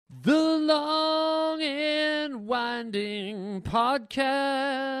long and winding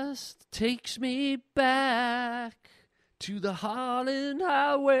podcast takes me back to the Harland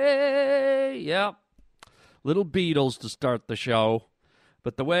Highway. Yep. Little Beatles to start the show.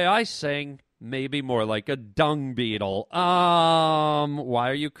 But the way I sing, maybe more like a dung beetle.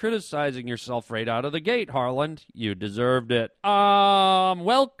 Why are you criticizing yourself right out of the gate, Harland? You deserved it.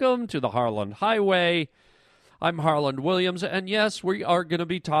 Welcome to the Harland Highway. I'm Harland Williams, and yes, we are going to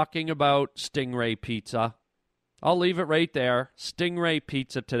be talking about Stingray Pizza. I'll leave it right there. Stingray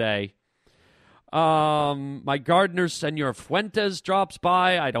Pizza today. My gardener, Senor Fuentes, drops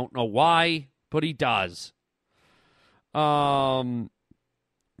by. I don't know why, but he does. We're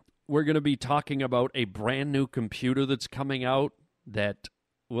going to be talking about a brand new computer that's coming out that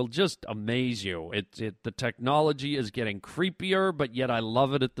will just amaze you. The technology is getting creepier, but yet I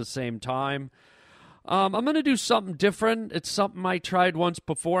love it at the same time. I'm going to do something different. It's something I tried once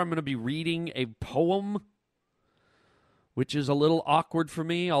before. I'm going to be reading a poem, which is a little awkward for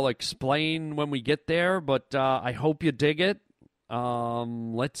me. I'll explain when we get there, but I hope you dig it.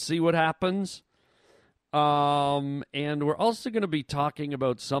 Let's see what happens. And we're also going to be talking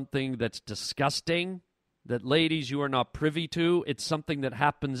about something that's disgusting, that, ladies, you are not privy to. It's something that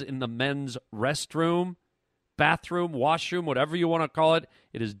happens in the men's restroom, bathroom, washroom, whatever you want to call it.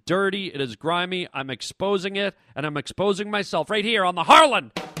 It is dirty. It is grimy. I'm exposing it, and I'm exposing myself right here on the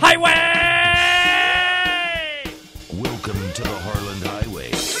Harland Highway! Welcome to the Harland Highway.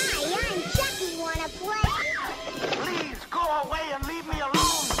 Hi, I'm Chucky. Wanna play? Please go away and leave me alone.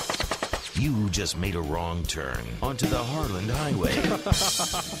 You just made a wrong turn onto the Harland Highway.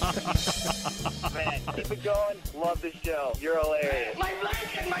 Man, keep it going. Love the show. You're hilarious. My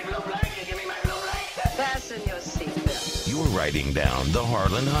blanket, my blue blanket. Give me my blue blanket. Fasten your seatbelt. You're riding down the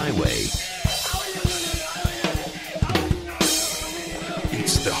Harland Highway.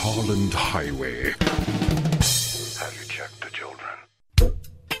 It's the Harland Highway. Have you checked the children?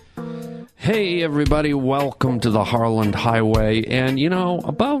 Hey everybody, welcome to the Harland Highway. And you know,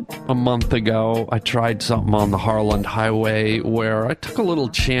 about a month ago, I tried something on the Harland Highway where I took a little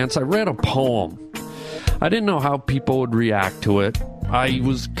chance. I read a poem. I didn't know how people would react to it. I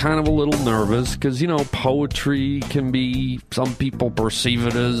was kind of a little nervous because, you know, poetry can be, some people perceive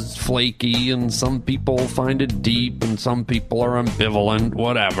it as flaky and some people find it deep and some people are ambivalent,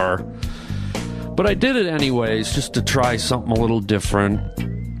 whatever. But I did it anyways, just to try something a little different.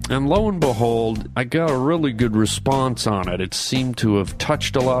 And lo and behold, I got a really good response on it. It seemed to have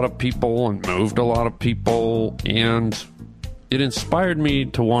touched a lot of people and moved a lot of people, and it inspired me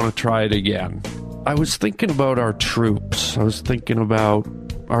to want to try it again. I was thinking about our troops. I was thinking about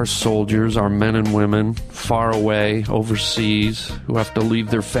our soldiers, our men and women, far away, overseas, who have to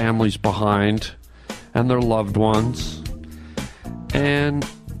leave their families behind and their loved ones, and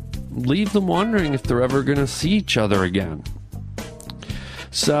leave them wondering if they're ever going to see each other again.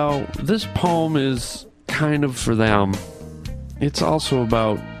 So this poem is kind of for them. It's also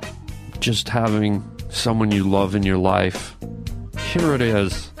about just having someone you love in your life. Here it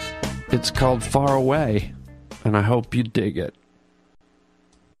is. It's called Far Away, and I hope you dig it.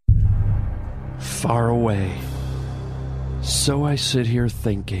 Far away. So I sit here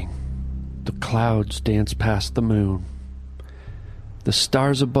thinking. The clouds dance past the moon. The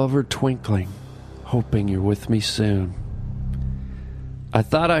stars above are twinkling, hoping you're with me soon. I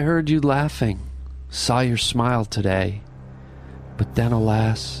thought I heard you laughing, saw your smile today. But then,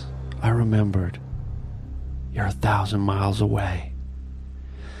 alas, I remembered. You're 1,000 miles away.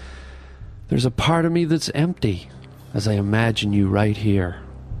 There's a part of me that's empty as I imagine you right here.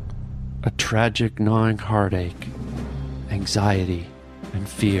 A tragic gnawing heartache, anxiety, and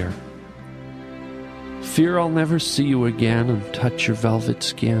fear. Fear I'll never see you again and touch your velvet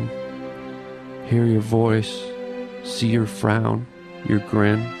skin. Hear your voice, see your frown, your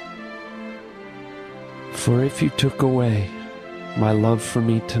grin. For if you took away my love for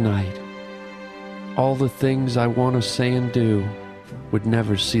me tonight, all the things I want to say and do would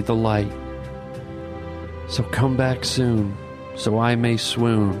never see the light. So come back soon, so I may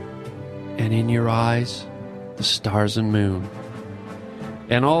swoon, and in your eyes, the stars and moon.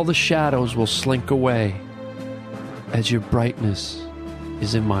 And all the shadows will slink away, as your brightness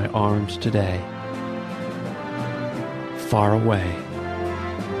is in my arms today. Far away.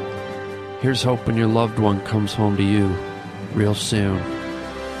 Here's hoping your loved one comes home to you real soon.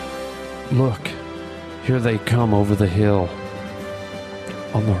 Look, here they come over the hill,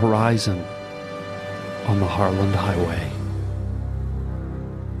 on the horizon, on the Harland Highway.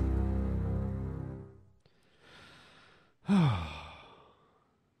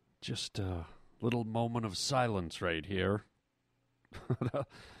 Just a little moment of silence right here.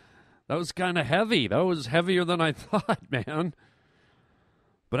 That was kind of heavy. That was heavier than I thought, man.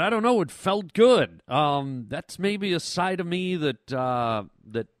 But I don't know. It felt good. That's maybe a side of me that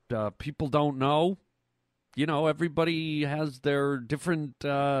people don't know. You know, everybody has their different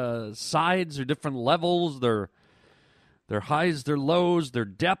sides or different levels, their highs, their lows, their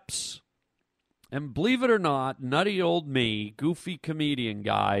depths. And believe it or not, nutty old me, goofy comedian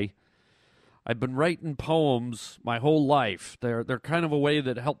guy, I've been writing poems my whole life. They're kind of a way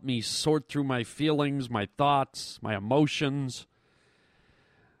that helped me sort through my feelings, my thoughts, my emotions.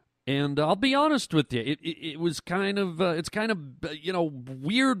 And I'll be honest with you, it was kind of, it's kind of,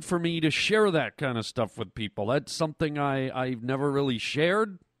 weird for me to share that kind of stuff with people. That's something I've never really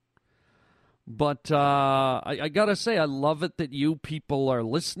shared. But I got to say, I love it that you people are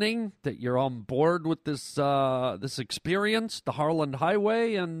listening, that you're on board with this experience, the Harland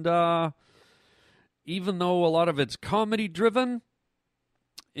Highway. And even though a lot of it's comedy-driven,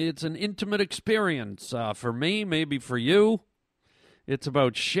 it's an intimate experience for me, maybe for you. It's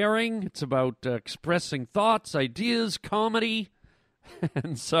about sharing. It's about expressing thoughts, ideas, comedy.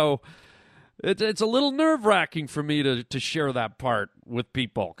 And so it's a little nerve-wracking for me to share that part with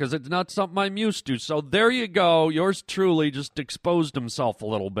people because it's not something I'm used to. So there you go. Yours truly just exposed himself a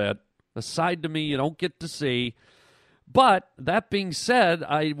little bit. A side to me you don't get to see. But that being said,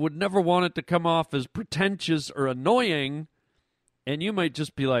 I would never want it to come off as pretentious or annoying. And you might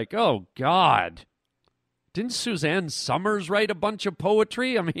just be like, oh, God. Didn't Suzanne Summers write a bunch of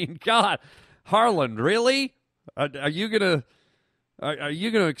poetry? I mean, God, Harland, really? Are you gonna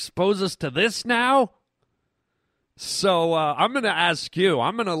expose us to this now? So I'm gonna ask you.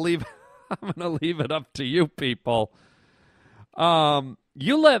 I'm gonna leave it up to you people.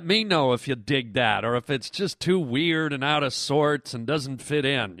 You let me know if you dig that or if it's just too weird and out of sorts and doesn't fit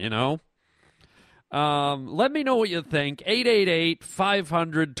in. You know. Let me know what you think.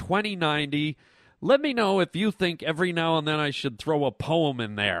 888-500-2090. Let me know if you think every now and then I should throw a poem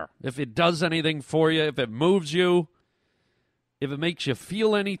in there. If it does anything for you, if it moves you, if it makes you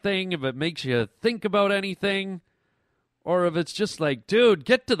feel anything, if it makes you think about anything, or if it's just like, dude,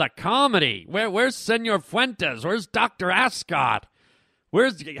 get to the comedy. Where's Senor Fuentes? Where's Dr. Ascot?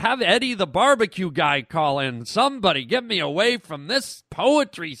 Have Eddie the barbecue guy call in. Somebody get me away from this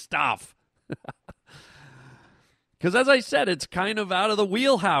poetry stuff. Because as I said, it's kind of out of the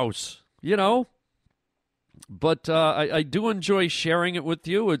wheelhouse, you know. But I do enjoy sharing it with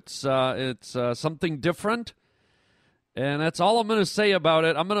you. It's something different, and that's all I'm going to say about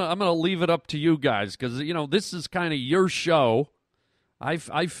it. I'm gonna leave it up to you guys because this is kind of your show. I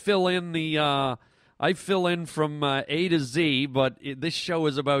fill in from A to Z, but this show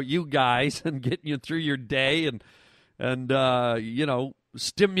is about you guys and getting you through your day and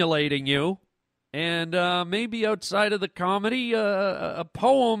stimulating you. And maybe outside of the comedy, a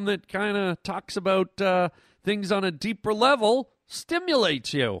poem that kind of talks about things on a deeper level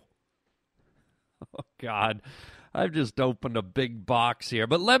stimulates you. Oh, God. I've just opened a big box here.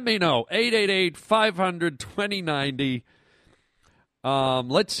 But let me know. 888-500-2090.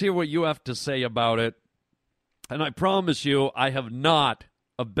 Let's hear what you have to say about it. And I promise you, I have not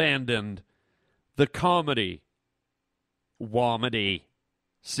abandoned the comedy. Womedy.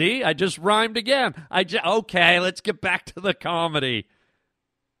 See, I just rhymed again. Okay, let's get back to the comedy.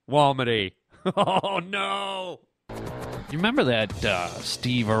 Womedy. Oh, no. You remember that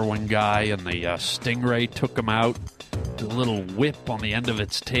Steve Irwin guy and the stingray took him out? The little whip on the end of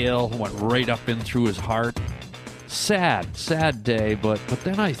its tail went right up in through his heart. Sad day, but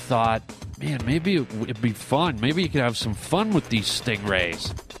then I thought, man, maybe it'd be fun. Maybe you could have some fun with these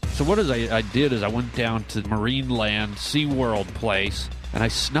stingrays. So what I did is I went down to Marineland SeaWorld place, and I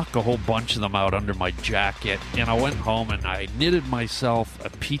snuck a whole bunch of them out under my jacket, and I went home and I knitted myself a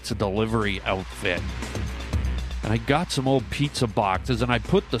pizza delivery outfit. And I got some old pizza boxes, and I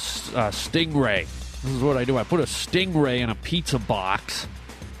put the stingray. This is what I do. I put a stingray in a pizza box,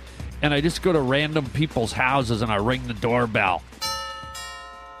 and I just go to random people's houses, and I ring the doorbell.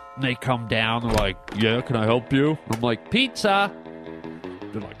 And they come down, they're like, yeah, can I help you? I'm like, pizza.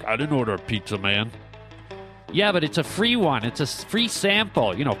 They're like, I didn't order a pizza, man. Yeah, but it's a free one. It's a free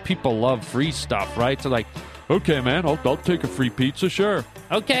sample. People love free stuff, right? So like, okay, man, I'll take a free pizza, sure.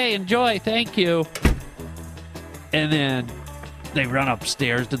 Okay, enjoy, thank you. And then they run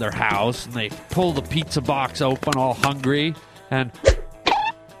upstairs to their house, and they pull the pizza box open all hungry, and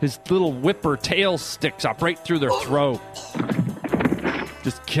his little whipper tail sticks up right through their throat.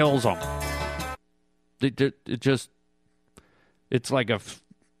 Just kills them. It's like a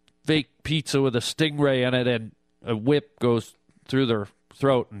fake pizza with a stingray in it, and a whip goes through their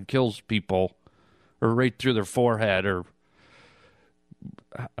throat and kills people, or right through their forehead, or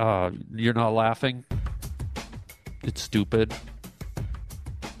You're not laughing? It's stupid.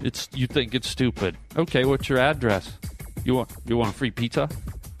 You think it's stupid. Okay, what's your address? You want free pizza?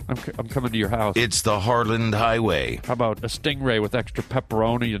 I'm coming to your house. It's the Harland Highway. How about a stingray with extra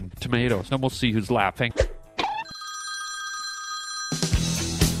pepperoni and tomatoes? Then we'll see who's laughing.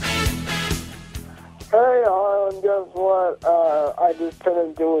 Hey, Harlan, guess what? I just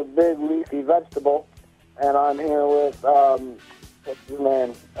turned into a big leafy vegetable, and I'm here with, what's his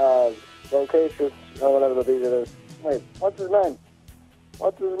name? Locacious, or whatever the beat it is. Wait, what's his name?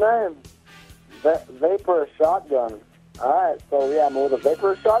 Vapor Shotgun. Alright, so yeah, I'm with a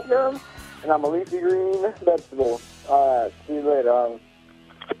Vapor Shotgun, and I'm a leafy green vegetable. Alright, see you later, Harlan.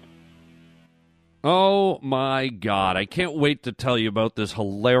 Oh my God, I can't wait to tell you about this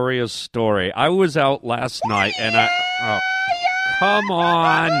hilarious story. I was out last night and oh, come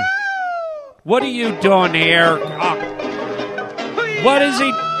on. What are you doing here? What is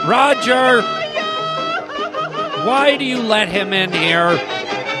he? Roger! Why do you let him in here?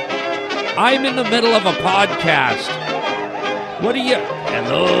 I'm in the middle of a podcast. What are you?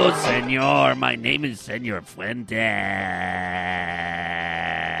 Hello, senor. My name is Senor Fuentes.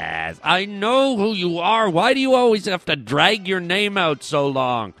 I know who you are. Why do you always have to drag your name out so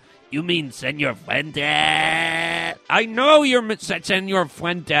long? You mean Senor Fuentes? I know you're Senor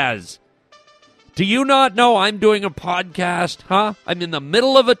Fuentes. Do you not know I'm doing a podcast, huh? I'm in the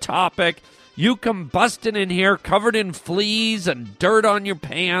middle of a topic. You come busting in here covered in fleas and dirt on your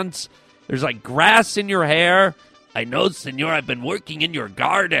pants. There's like grass in your hair. I know, senor. I've been working in your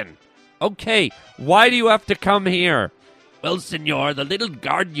garden. Okay, why do you have to come here? Well, senor, the little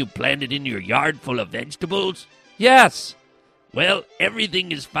garden you planted in your yard full of vegetables? Yes. Well,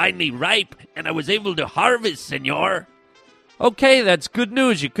 everything is finally ripe, and I was able to harvest, senor. Okay, that's good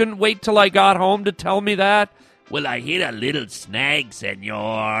news. You couldn't wait till I got home to tell me that? Well, I hit a little snag,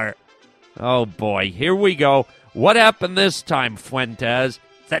 senor. Oh, boy, here we go. What happened this time, Fuentes?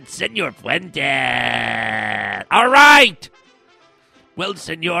 That's Senor Fuentes. All right! Well,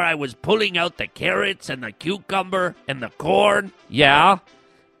 senor, I was pulling out the carrots and the cucumber and the corn. Yeah?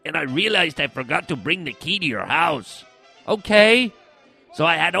 And I realized I forgot to bring the key to your house. Okay. So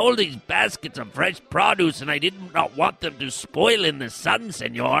I had all these baskets of fresh produce, and I did not want them to spoil in the sun,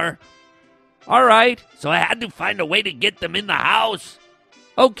 senor. All right. So I had to find a way to get them in the house.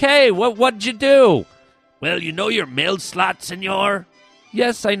 Okay, what'd you do? Well, you know your mail slot, senor?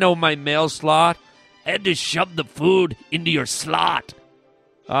 Yes, I know my mail slot. I had to shove the food into your slot.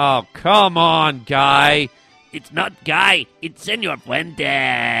 Oh, come on, Guy. It's not Guy. It's Senor Fuentes.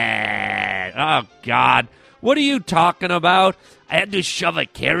 Oh, God. What are you talking about? I had to shove a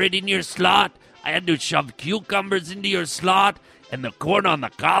carrot in your slot. I had to shove cucumbers into your slot. And the corn on the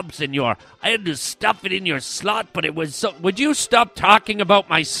cob, senor. I had to stuff it in your slot, but it was so... Would you stop talking about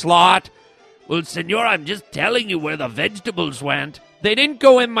my slot? Well, senor, I'm just telling you where the vegetables went. They didn't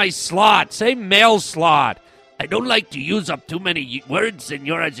go in my slot. Say mail slot. I don't like to use up too many words,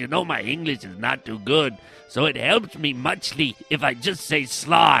 senor. As you know, my English is not too good. So it helps me muchly if I just say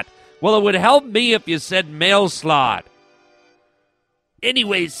slot. Well, it would help me if you said mail slot.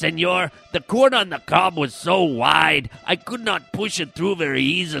 Anyways, senor, the corn on the cob was so wide, I could not push it through very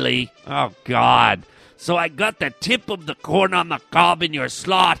easily. Oh, God. So I got the tip of the corn on the cob in your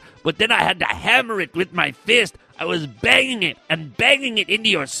slot, but then I had to hammer it with my fist. I was banging it into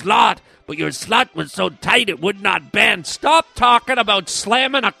your slot, but your slot was so tight it would not bend. Stop talking about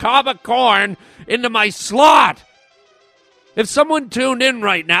slamming a cob of corn into my slot. If someone tuned in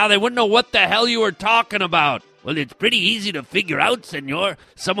right now, they wouldn't know what the hell you were talking about. Well, it's pretty easy to figure out, senor.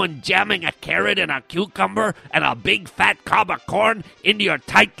 Someone jamming a carrot and a cucumber and a big fat cob of corn into your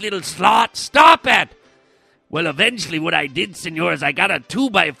tight little slot. Stop it! Well, eventually what I did, senor, is I got a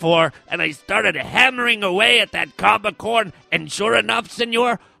 2x4 and I started hammering away at that cob of corn, and sure enough,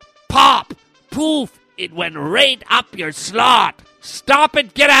 senor, pop, poof, it went right up your slot. Stop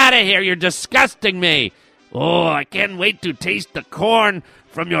it! Get out of here! You're disgusting me! Oh, I can't wait to taste the corn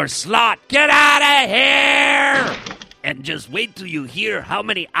from your slot. Get out of here! And just wait till you hear how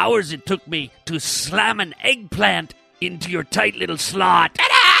many hours it took me to slam an eggplant into your tight little slot. Get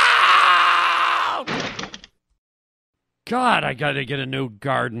out! God, I gotta get a new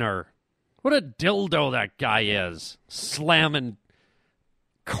gardener. What a dildo that guy is. Slamming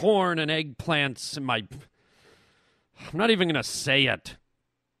corn and eggplants in my... I'm not even gonna say it.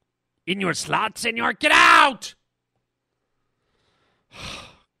 In your slot, senor? Get out!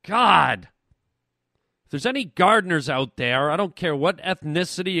 God. If there's any gardeners out there, I don't care what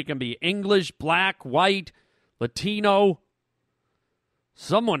ethnicity, it can be English, black, white, Latino.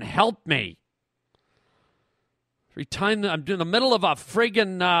 Someone help me. Every time I'm in the middle of a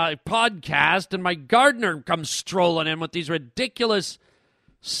friggin' podcast and my gardener comes strolling in with these ridiculous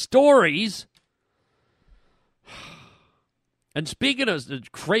stories. And speaking of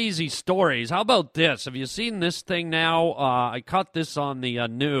crazy stories, how about this? Have you seen this thing now? I caught this on the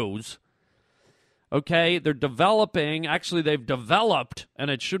news. Okay, they've developed,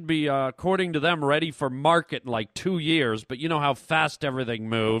 and it should be, according to them, ready for market in like 2 years. But you know how fast everything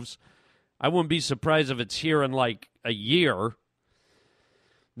moves. I wouldn't be surprised if it's here in like a year.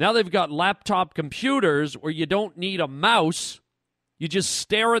 Now they've got laptop computers where you don't need a mouse. You just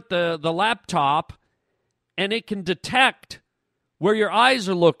stare at the laptop, and it can detect where your eyes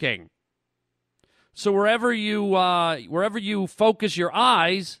are looking. So wherever you focus your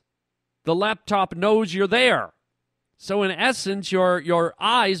eyes, the laptop knows you're there. So in essence, your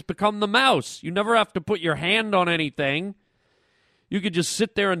eyes become the mouse. You never have to put your hand on anything. You could just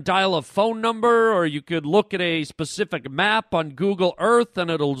sit there and dial a phone number, or you could look at a specific map on Google Earth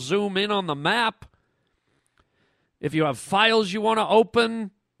and it'll zoom in on the map. If you have files you want to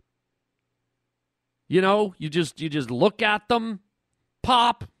open, you just look at them,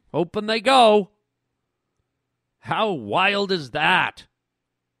 pop, open they go. How wild is that?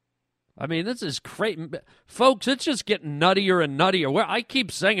 I mean, this is crazy. Folks, it's just getting nuttier and nuttier. I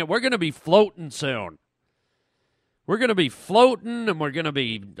keep saying it, we're going to be floating soon. We're going to be floating and we're going to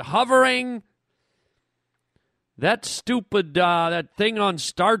be hovering. That stupid that thing on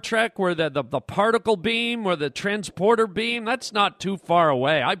Star Trek where the particle beam or the transporter beam, that's not too far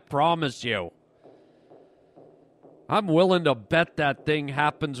away, I promise you. I'm willing to bet that thing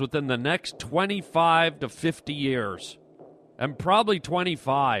happens within the next 25 to 50 years. And probably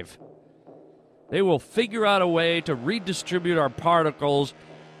 25. They will figure out a way to redistribute our particles.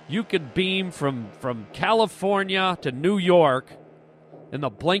 You could beam from California to New York in the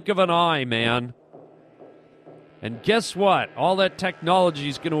blink of an eye, man. And guess what? All that technology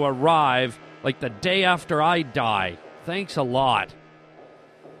is going to arrive like the day after I die. Thanks a lot.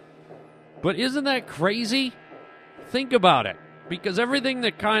 But isn't that crazy? Think about it. Because everything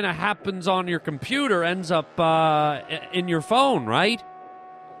that kind of happens on your computer ends up in your phone, right?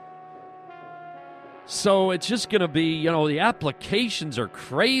 So it's just going to be, the applications are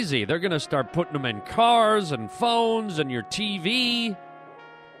crazy. They're going to start putting them in cars and phones and your TV.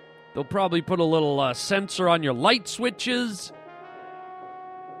 They'll probably put a little sensor on your light switches,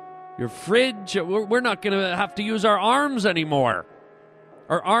 your fridge. We're not going to have to use our arms anymore.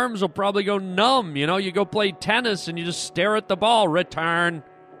 Our arms will probably go numb. You go play tennis and you just stare at the ball. Return,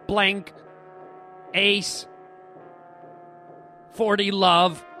 blank, ace, 40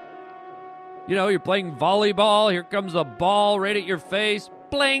 love. You're playing volleyball. Here comes the ball right at your face.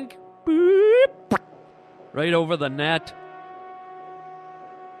 Blink. Boop. Right over the net.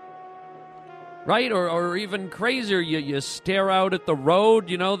 Right? Or even crazier, you stare out at the road.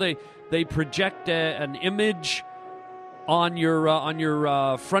 They project an image on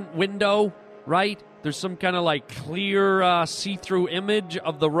your front window, right? There's some kind of like clear see-through image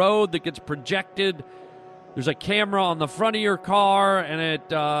of the road that gets projected. There's a camera on the front of your car, and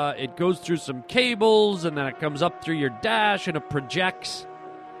it goes through some cables, and then it comes up through your dash, and it projects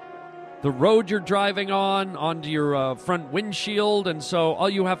the road you're driving onto your front windshield. And so all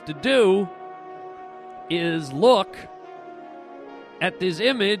you have to do is look at this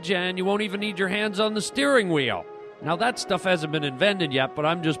image, and you won't even need your hands on the steering wheel. Now, that stuff hasn't been invented yet, but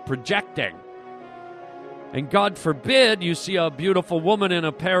I'm just projecting. And God forbid you see a beautiful woman in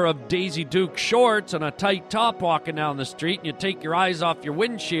a pair of Daisy Duke shorts and a tight top walking down the street, and you take your eyes off your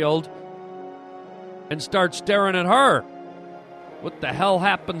windshield and start staring at her. What the hell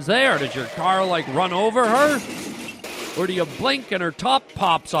happens there? Does your car, run over her? Or do you blink and her top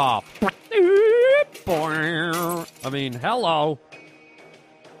pops off? I mean, hello.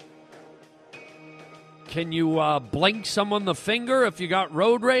 Can you blink someone the finger if you got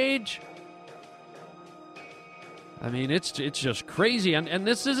road rage? I mean, it's just crazy. And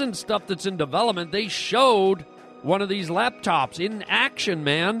this isn't stuff that's in development. They showed one of these laptops in action,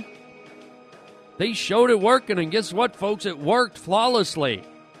 man. They showed it working, and guess what, folks? It worked flawlessly.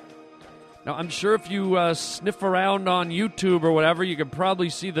 Now, I'm sure if you sniff around on YouTube or whatever, you can probably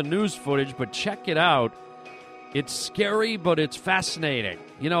see the news footage, but check it out. It's scary, but it's fascinating.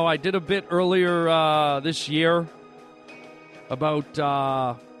 I did a bit earlier this year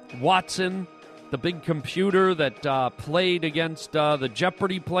about Watson, the big computer that played against the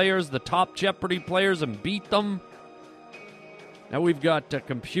Jeopardy players, the top Jeopardy players, and beat them. Now we've got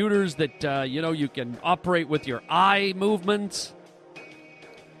computers that, you can operate with your eye movements.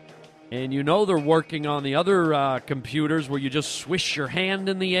 And they're working on the other computers where you just swish your hand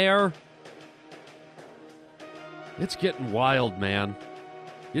in the air. It's getting wild, man.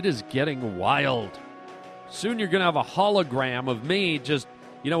 It is getting wild. Soon you're going to have a hologram of me just,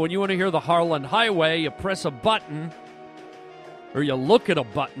 when you want to hear the Harland Highway, you press a button, or you look at a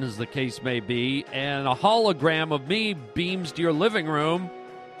button as the case may be, and a hologram of me beams to your living room,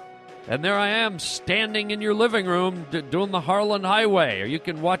 and there I am standing in your living room doing the Harland Highway, or you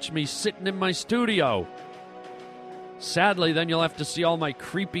can watch me sitting in my studio. Sadly, then you'll have to see all my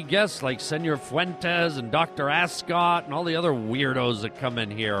creepy guests like Senor Fuentes and Dr. Ascot and all the other weirdos that come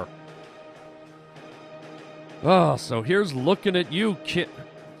in here. Oh, so here's looking at you,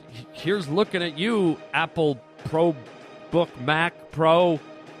 Here's looking at you, Apple Pro Book, Mac Pro,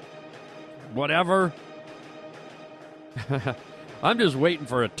 whatever. I'm just waiting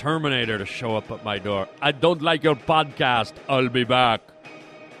for a Terminator to show up at my door. I don't like your podcast. I'll be back.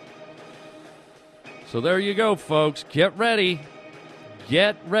 So there you go, folks. Get ready.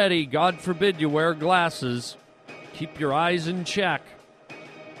 Get ready. God forbid you wear glasses. Keep your eyes in check,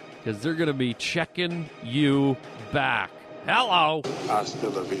 because they're going to be checking you back. Hello. Hasta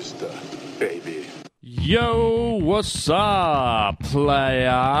la vista, baby. Yo, what's up,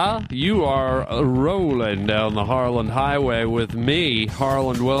 playa? You are rolling down the Harland Highway with me,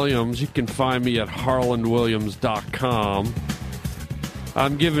 Harland Williams. You can find me at harlandwilliams.com.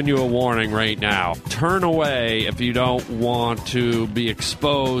 I'm giving you a warning right now. Turn away if you don't want to be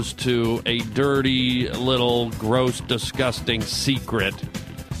exposed to a dirty, little, gross, disgusting secret.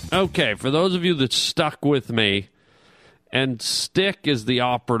 Okay, for those of you that stuck with me, and stick is the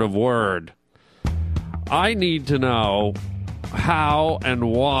operative word, I need to know how and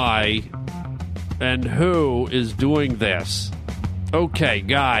why and who is doing this. Okay,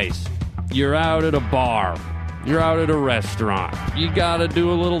 guys, you're out at a bar. You're out at a restaurant. You gotta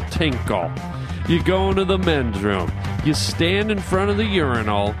do a little tinkle. You go into the men's room. You stand in front of the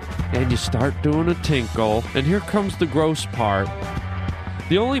urinal, and you start doing a tinkle. And here comes the gross part.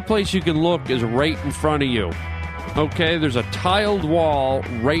 The only place you can look is right in front of you. Okay, there's a tiled wall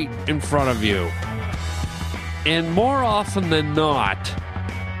right in front of you. And more often than not,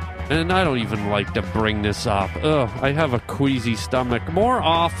 and I don't even like to bring this up. Ugh, I have a queasy stomach. More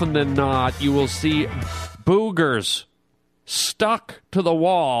often than not, you will see boogers stuck to the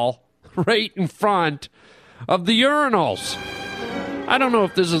wall right in front of the urinals. I don't know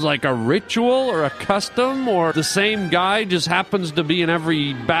if this is like a ritual or a custom, or the same guy just happens to be in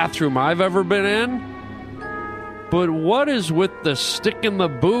every bathroom I've ever been in. But what is with the sticking the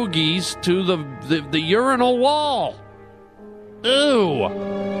boogies to the urinal wall? Ew.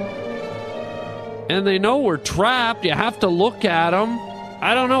 And they know we're trapped. You have to look at them.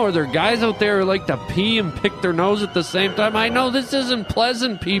 I don't know. Are there guys out there who like to pee and pick their nose at the same time? I know this isn't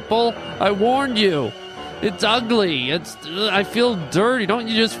pleasant, people. I warned you. It's ugly. I feel dirty. Don't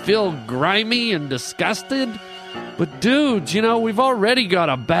you just feel grimy and disgusted? But dudes, we've already got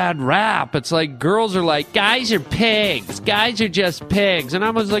a bad rap. It's like girls are like, guys are pigs. Guys are just pigs. And I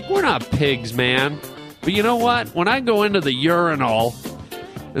was like, we're not pigs, man. But you know what? When I go into the urinal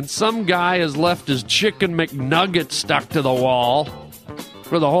and some guy has left his chicken McNugget stuck to the wall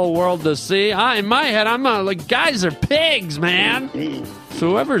for the whole world to see, in my head, I'm like, guys are pigs, man.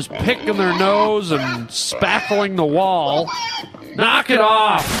 So whoever's picking their nose and spackling the wall, knock it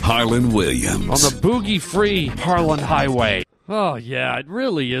off. Harland Williams. On the boogie-free Harland Highway. Oh, yeah, it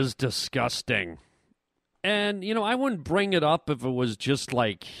really is disgusting. And, I wouldn't bring it up if it was just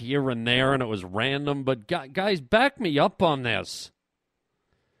like here and there and it was random, but guys, back me up on this.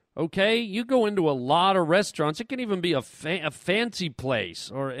 Okay? You go into a lot of restaurants. It can even be a fancy place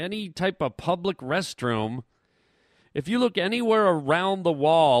or any type of public restroom. If you look anywhere around the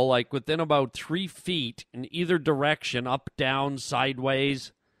wall, like within about 3 feet in either direction, up, down,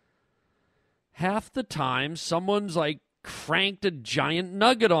 sideways, half the time someone's like cranked a giant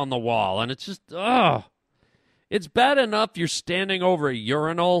nugget on the wall, and it's just, ugh. It's bad enough you're standing over a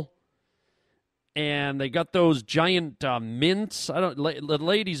urinal, and they got those giant mints. The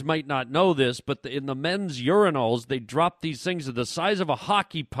ladies might not know this, but in the men's urinals, they drop these things the size of a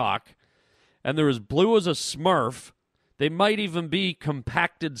hockey puck, and they're as blue as a Smurf. They might even be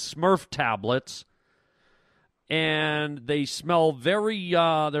compacted Smurf tablets, and they smell very,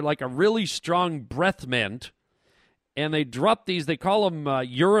 they're like a really strong breath mint, and they drop these, they call them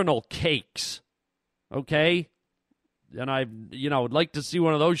urinal cakes, okay? And I, would like to see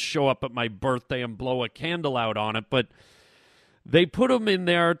one of those show up at my birthday and blow a candle out on it, but they put them in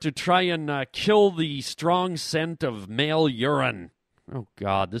there to try and kill the strong scent of male urine. Oh,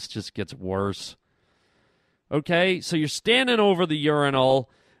 God, this just gets worse. Okay, so you're standing over the urinal.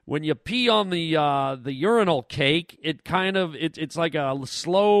 when you pee on the urinal cake, it's like a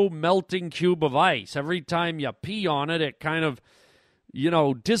slow melting cube of ice. Every time you pee on it, it kind of,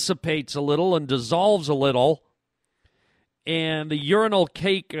 dissipates a little and dissolves a little. And the urinal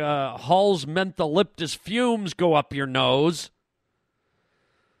cake Hall's mentholyptus fumes go up your nose.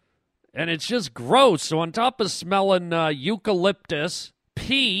 And it's just gross. So on top of smelling eucalyptus,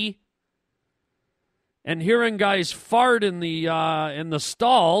 pee, and hearing guys fart in the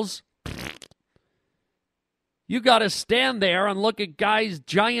stalls, you got to stand there and look at guys'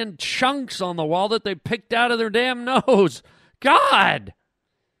 giant chunks on the wall that they picked out of their damn nose. God!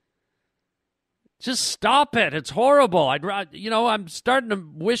 Just stop it. It's horrible. I'm starting to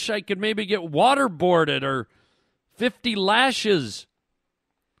wish I could maybe get waterboarded or 50 lashes.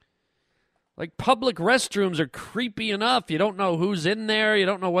 Like, public restrooms are creepy enough. You don't know who's in there. You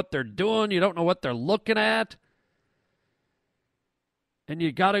don't know what they're doing. You don't know what they're looking at. And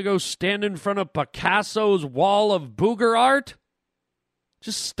you got to go stand in front of Picasso's wall of booger art?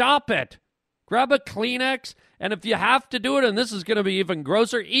 Just stop it. Grab a Kleenex, and if you have to do it, and this is going to be even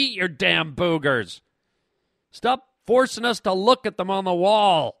grosser, eat your damn boogers. Stop forcing us to look at them on the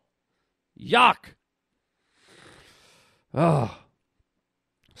wall. Yuck. Oh.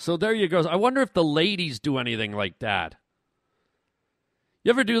 So there you go. I wonder if the ladies do anything like that.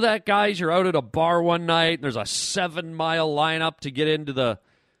 You ever do that, guys? You're out at a bar one night, and there's a 7-mile lineup to get into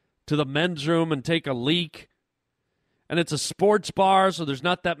the men's room and take a leak. And it's a sports bar, so there's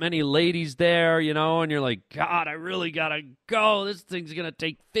not that many ladies there, and you're like, God, I really got to go. This thing's going to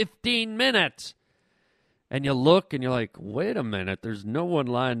take 15 minutes. And you look, and you're like, wait a minute, there's no one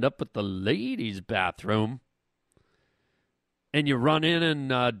lined up at the ladies' bathroom. And you run in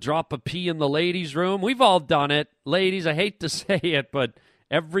and drop a pee in the ladies' room. We've all done it. Ladies, I hate to say it, but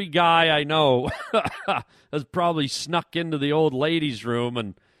every guy I know has probably snuck into the old ladies' room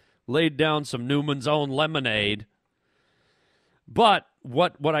and laid down some Newman's Own lemonade. But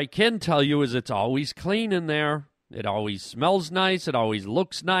what I can tell you is it's always clean in there. It always smells nice. It always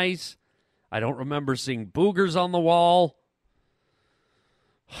looks nice. I don't remember seeing boogers on the wall.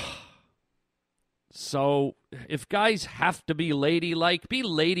 So if guys have to be ladylike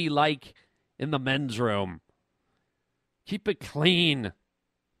in the men's room. Keep it clean.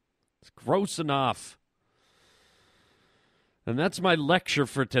 It's gross enough. And that's my lecture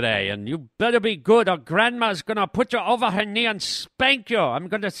for today. And you better be good or Grandma's going to put you over her knee and spank you. I'm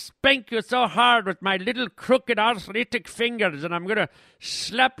going to spank you so hard with my little crooked arthritic fingers. And I'm going to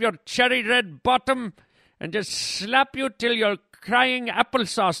slap your cherry red bottom and just slap you till you're crying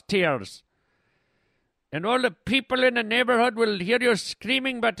applesauce tears. And all the people in the neighborhood will hear you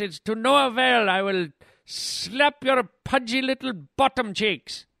screaming, but it's to no avail. I will slap your pudgy little bottom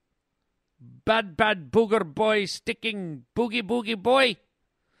cheeks. Bad booger boy sticking boogie boy.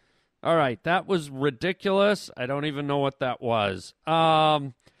 All right, that was ridiculous. I don't even know what that was.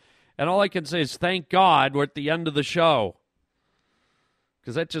 And all I can say is thank God we're at the end of the show.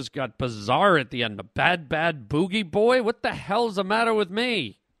 Because that just got bizarre at the end. A bad boogie boy? What the hell's the matter with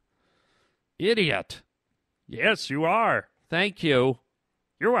me? Idiot. Yes, you are. Thank you.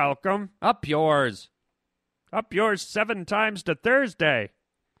 You're welcome. Up yours. Up yours 7 times to Thursday.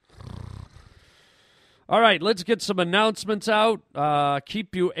 All right, let's get some announcements out.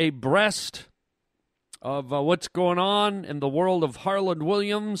 Keep you abreast of what's going on in the world of Harland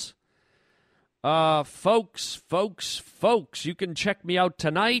Williams. Folks, you can check me out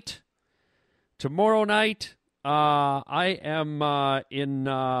tonight, tomorrow night. I am in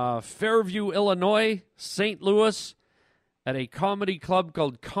Fairview, Illinois, St. Louis, at a comedy club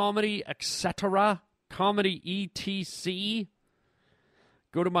called Comedy Etc., Comedy ETC.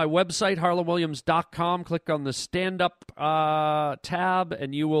 Go to my website, harlandwilliams.com, click on the stand-up tab,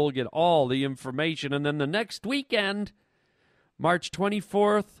 and you will get all the information. And then the next weekend, March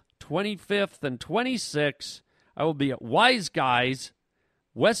 24th, 25th, and 26th, I will be at Wise Guys,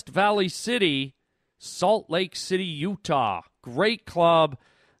 West Valley City, Salt Lake City, Utah. Great club.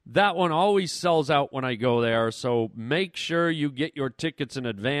 That one always sells out when I go there, so make sure you get your tickets in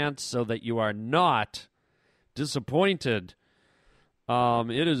advance so that you are not disappointed.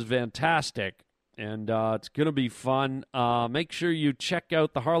 It is fantastic, and it's going to be fun. Make sure you check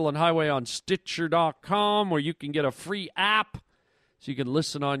out the Harland Highway on Stitcher.com, where you can get a free app so you can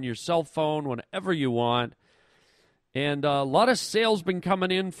listen on your cell phone whenever you want. And a lot of sales been coming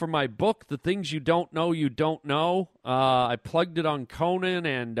in for my book, The Things You Don't Know You Don't Know. I plugged it on Conan,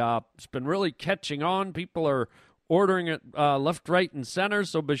 and it's been really catching on. People are ordering it left, right, and center,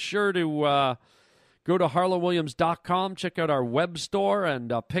 so be sure to go to harlandwilliams.com, check out our web store,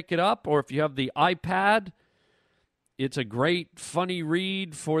 and pick it up. Or if you have the iPad, It's a great, funny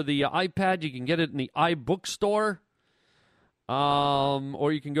read for the iPad. You can get it in the iBookstore.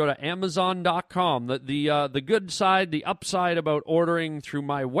 Or you can go to Amazon.com. The good side, the upside about ordering through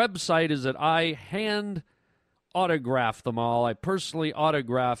my website is that I hand autograph them all. I personally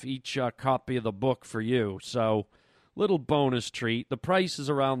autograph each copy of the book for you. So, little bonus treat. The price is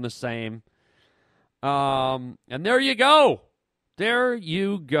around the same. And there you go. There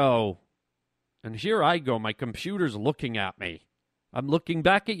you go. And here I go. My computer's looking at me. I'm looking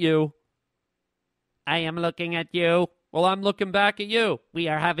back at you. I am looking at you. Well, I'm looking back at you. We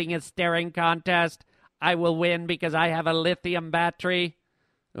are having a staring contest. I will win because I have a lithium battery.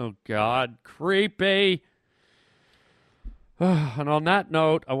 Oh, God. Creepy. And on that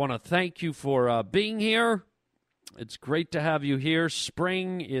note, I want to thank you for being here. It's great to have you here.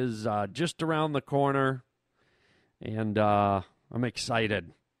 Spring is just around the corner, and I'm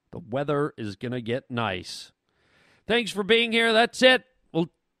excited. The weather is going to get nice. Thanks for being here. That's it. We'll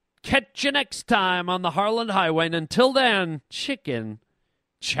catch you next time on the Harland Highway. And until then, chicken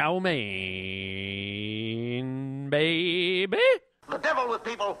chow mein, baby. The devil with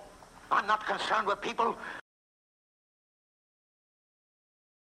people. I'm not concerned with people.